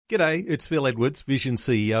G'day, it's Phil Edwards, Vision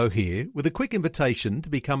CEO here, with a quick invitation to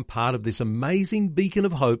become part of this amazing beacon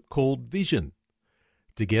of hope called Vision.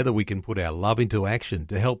 Together we can put our love into action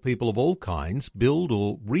to help people of all kinds build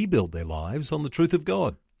or rebuild their lives on the truth of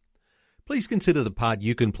God. Please consider the part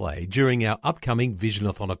you can play during our upcoming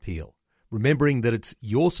Visionathon appeal, remembering that it's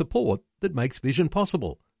your support that makes Vision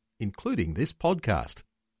possible, including this podcast.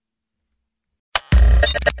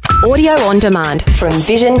 Audio on demand from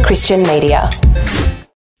Vision Christian Media.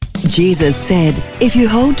 Jesus said, "If you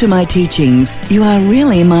hold to my teachings, you are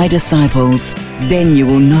really my disciples. Then you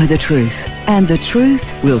will know the truth, and the truth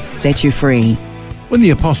will set you free." When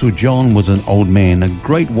the Apostle John was an old man, a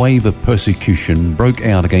great wave of persecution broke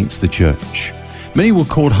out against the church. Many were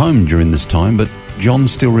called home during this time, but John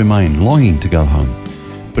still remained, longing to go home.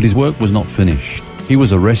 But his work was not finished. He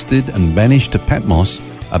was arrested and banished to Patmos,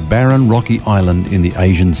 a barren, rocky island in the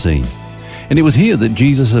Aegean Sea. And it was here that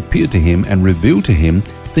Jesus appeared to him and revealed to him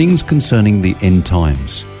things concerning the end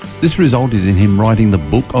times. This resulted in him writing the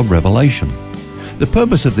book of Revelation. The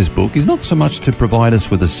purpose of this book is not so much to provide us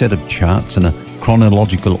with a set of charts and a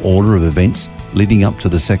chronological order of events leading up to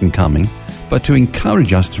the second coming, but to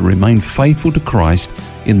encourage us to remain faithful to Christ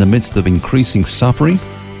in the midst of increasing suffering,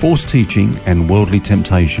 false teaching, and worldly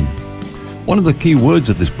temptation. One of the key words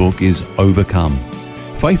of this book is overcome.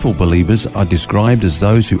 Faithful believers are described as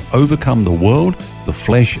those who overcome the world, the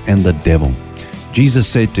flesh, and the devil. Jesus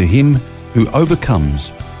said, "To him who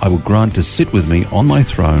overcomes, I will grant to sit with me on my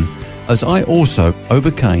throne, as I also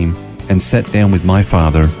overcame and sat down with my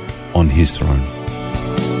Father on his throne."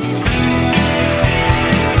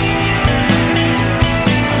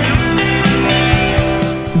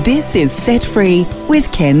 This is Set Free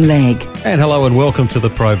with Ken Legg. And hello and welcome to the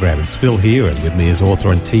program. It's Phil here, and with me is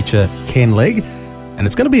author and teacher Ken Legg. And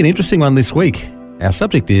it's going to be an interesting one this week. Our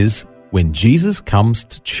subject is When Jesus Comes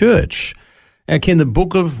to Church. Now, Ken, the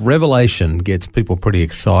book of Revelation gets people pretty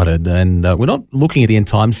excited, and we're not looking at the end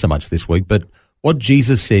times so much this week, but what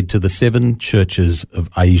Jesus said to the 7 churches of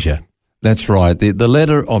Asia. That's right. The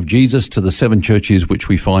letter of Jesus to the 7 churches, which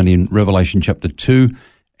we find in Revelation chapter 2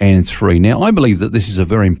 and 3. Now, I believe that this is a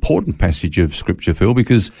very important passage of Scripture, Phil,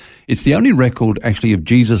 because it's the only record actually of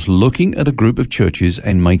Jesus looking at a group of churches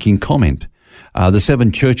and making comment. The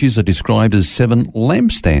 7 churches are described as 7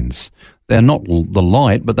 lampstands. They're not the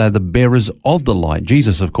light, but they're the bearers of the light.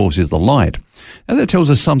 Jesus, of course, is the light. And that tells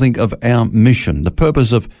us something of our mission. The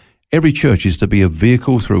purpose of every church is to be a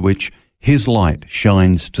vehicle through which his light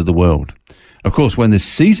shines to the world. Of course, when this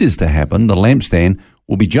ceases to happen, the lampstand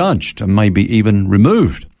will be judged and maybe even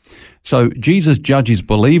removed. So Jesus judges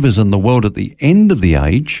believers in the world at the end of the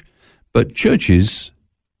age, but churches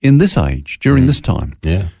in this age, during this time.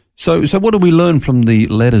 Yeah. So what do we learn from the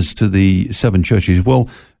letters to the 7 churches? Well,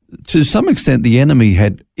 to some extent, the enemy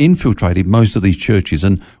had infiltrated most of these churches,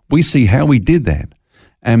 and we see how he did that.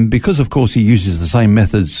 And because, of course, he uses the same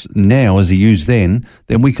methods now as he used then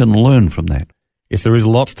we can learn from that. Yes, there is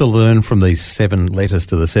lots to learn from these 7 letters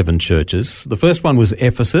to the 7 churches. The first one was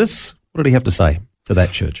Ephesus. What did he have to say to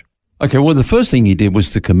that church? Okay, well, the first thing he did was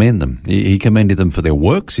to commend them. He commended them for their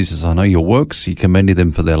works. He says, "I know your works." He commended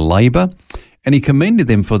them for their labor, and he commended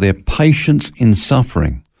them for their patience in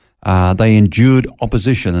suffering. They endured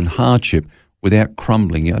opposition and hardship without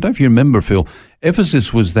crumbling. I don't know if you remember, Phil,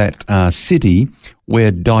 Ephesus was that city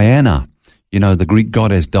where Diana, the Greek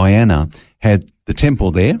goddess Diana, had the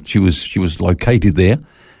temple there. She was located there.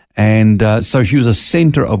 And so she was a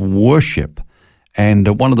center of worship and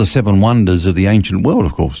one of the 7 wonders of the ancient world,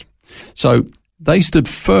 of course. So they stood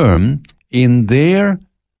firm in their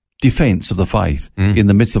defense of the faith in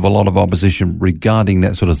the midst of a lot of opposition regarding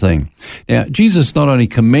that sort of thing. Now, Jesus not only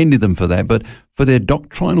commended them for that, but for their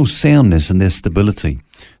doctrinal soundness and their stability.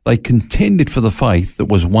 They contended for the faith that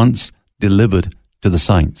was once delivered to the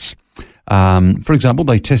saints. For example,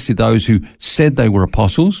 they tested those who said they were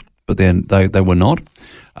apostles, but then they were not.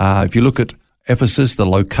 If you look at Ephesus, the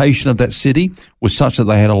location of that city was such that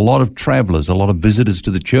they had a lot of travelers, a lot of visitors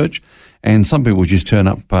to the church, and some people would just turn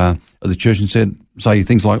up at the church and say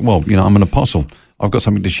things like, "Well, I'm an apostle. I've got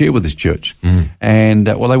something to share with this church." And,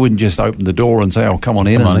 they wouldn't just open the door and say, "Oh, come on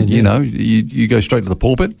in," you go straight to the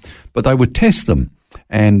pulpit. But they would test them,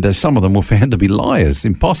 and some of them were found to be liars,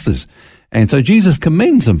 imposters. And so Jesus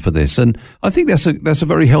commends them for this. And I think that's a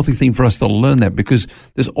very healthy thing for us to learn that, because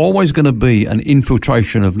there's always going to be an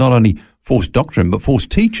infiltration of not only false doctrine, but false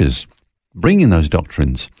teachers bringing those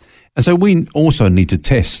doctrines. And so we also need to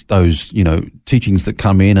test those, teachings that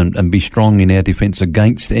come in and be strong in our defense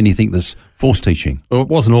against anything that's false teaching. Well, it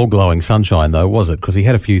wasn't all glowing sunshine, though, was it? Because he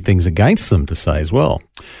had a few things against them to say as well.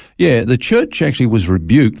 Yeah, the church actually was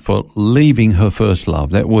rebuked for leaving her first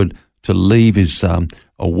love. That word to leave is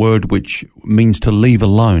a word which means to leave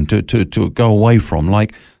alone, to go away from,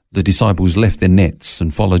 like the disciples left their nets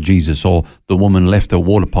and followed Jesus, or the woman left her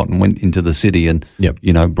water pot and went into the city and,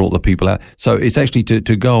 brought the people out. So it's actually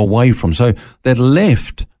to go away from. So they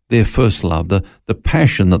left their first love, the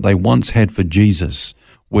passion that they once had for Jesus,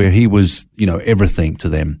 where he was, everything to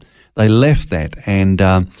them. They left that and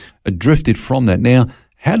drifted from that. Now,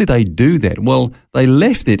 how did they do that? Well, they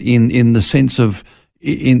left it in the sense of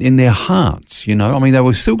in their hearts, they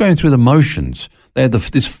were still going through the motions. They had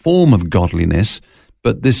this form of godliness,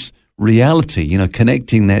 but this reality,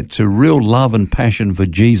 connecting that to real love and passion for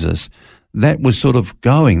Jesus, that was sort of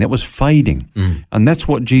going, that was fading. And that's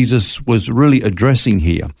what Jesus was really addressing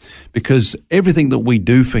here, because everything that we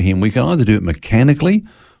do for him, we can either do it mechanically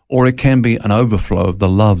or it can be an overflow of the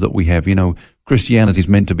love that we have. Christianity is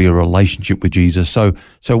meant to be a relationship with Jesus. So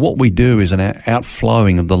what we do is an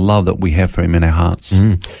outflowing of the love that we have for him in our hearts.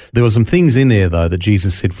 There were some things in there, though, that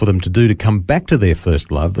Jesus said for them to do to come back to their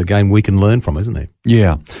first love, again, we can learn from, isn't there?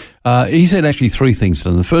 Yeah. He said actually three things to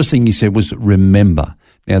them. The first thing he said was remember.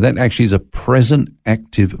 Now, that actually is a present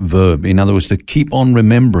active verb. In other words, to keep on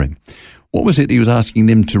remembering. What was it he was asking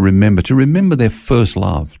them to remember? To remember their first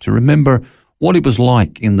love, to remember what it was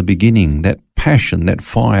like in the beginning, that passion, that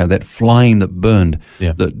fire, that flame that burned,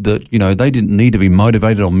 that they didn't need to be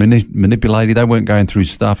motivated or manipulated. They weren't going through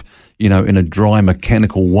stuff, in a dry,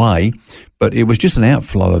 mechanical way, but it was just an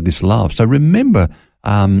outflow of this love. So remember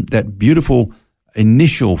that beautiful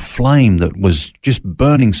initial flame that was just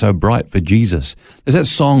burning so bright for Jesus. There's that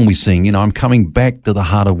song we sing, I'm coming back to the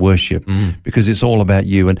heart of worship because it's all about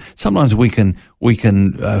you. And sometimes we can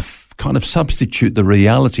kind of substitute the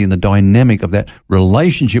reality and the dynamic of that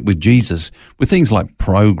relationship with Jesus with things like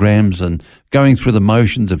programs and going through the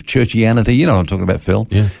motions of churchianity. You know what I'm talking about, Phil?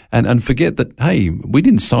 Yeah. And forget that, hey, we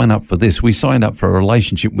didn't sign up for this. We signed up for a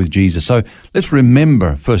relationship with Jesus. So let's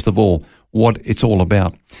remember, first of all, what it's all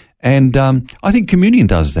about. And I think communion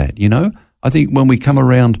does that, I think when we come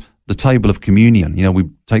around the table of communion, we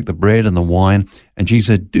take the bread and the wine, and Jesus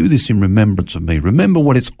said, do this in remembrance of me. Remember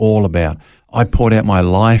what it's all about. I poured out my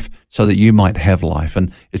life so that you might have life.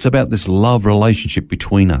 And it's about this love relationship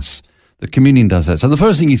between us. The communion does that. So the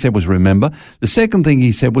first thing he said was remember. The second thing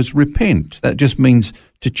he said was repent. That just means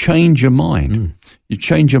to change your mind. You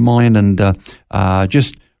change your mind and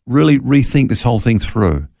just really rethink this whole thing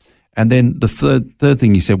through. And then the third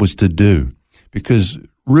thing he said was to do, because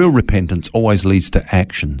real repentance always leads to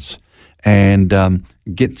actions and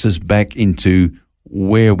gets us back into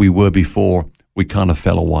where we were before we kind of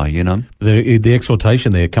fell away, The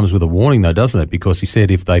exhortation there comes with a warning, though, doesn't it? Because he said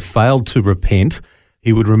if they failed to repent,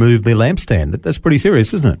 he would remove their lampstand. That's pretty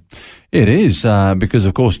serious, isn't it? It is, because,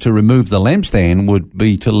 of course, to remove the lampstand would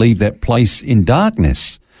be to leave that place in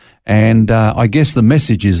darkness. And I guess the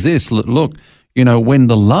message is this, look, when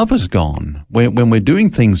the love is gone, when we're doing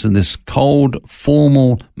things in this cold,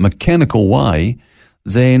 formal, mechanical way,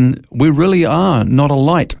 then we really are not a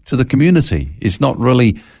light to the community. It's not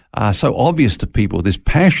really so obvious to people, this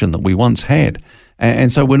passion that we once had.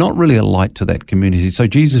 And so we're not really a light to that community. So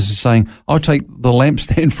Jesus is saying, I'll take the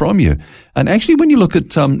lampstand from you. And actually, when you look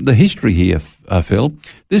at the history here, Phil,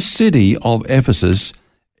 this city of Ephesus,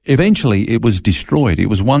 eventually it was destroyed. It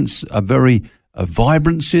was once a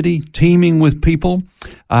vibrant city, teeming with people.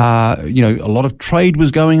 A lot of trade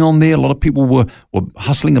was going on there. A lot of people were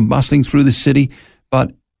hustling and bustling through the city.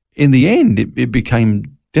 But in the end, it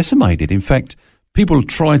became decimated. In fact, people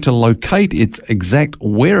tried to locate its exact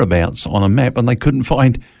whereabouts on a map, and they couldn't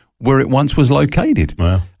find where it once was located.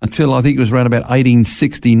 Wow. Until I think it was around about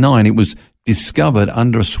 1869, it was discovered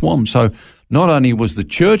under a swamp. So not only was the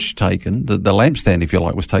church taken, the lampstand, if you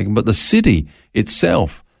like, was taken, but the city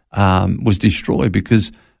itself was destroyed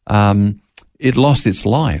because it lost its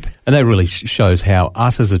light. And that really shows how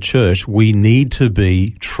us as a church, we need to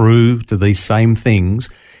be true to these same things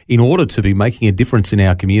in order to be making a difference in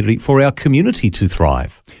our community, for our community to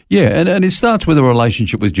thrive. Yeah, and it starts with a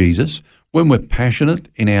relationship with Jesus. When we're passionate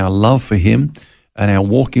in our love for him and our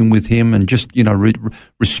walking with him and just,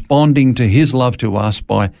 responding to his love to us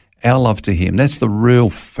by our love to him, that's the real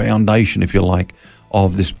foundation, if you like,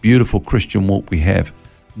 of this beautiful Christian walk we have.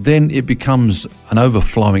 Then it becomes an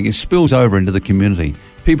overflowing. It spills over into the community.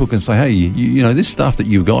 People can say, hey, you know, this stuff that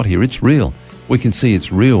you've got here, it's real. We can see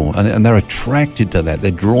it's real. And they're attracted to that. They're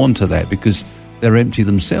drawn to that because they're empty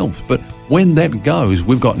themselves. But when that goes,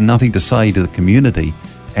 we've got nothing to say to the community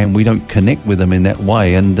and we don't connect with them in that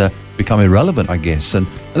way and become irrelevant, I guess. And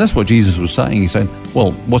that's what Jesus was saying. He's saying,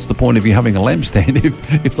 well, what's the point of you having a lampstand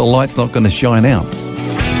if the light's not going to shine out?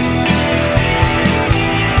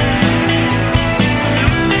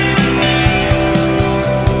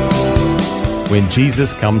 when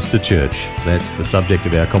Jesus comes to church. That's the subject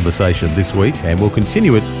of our conversation this week, and we'll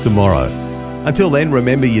continue it tomorrow. Until then,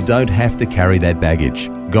 remember you don't have to carry that baggage.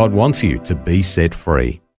 God wants you to be set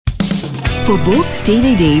free. For books,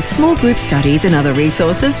 DVDs, small group studies and other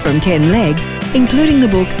resources from Ken Legg, including the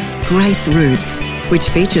book Grace Roots, which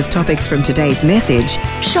features topics from today's message,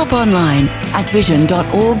 shop online at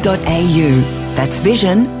vision.org.au. That's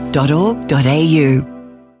vision.org.au.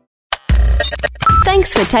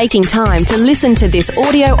 Thanks for taking time to listen to this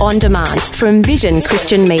audio on demand from Vision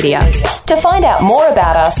Christian Media. To find out more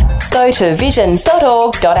about us, go to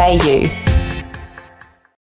vision.org.au.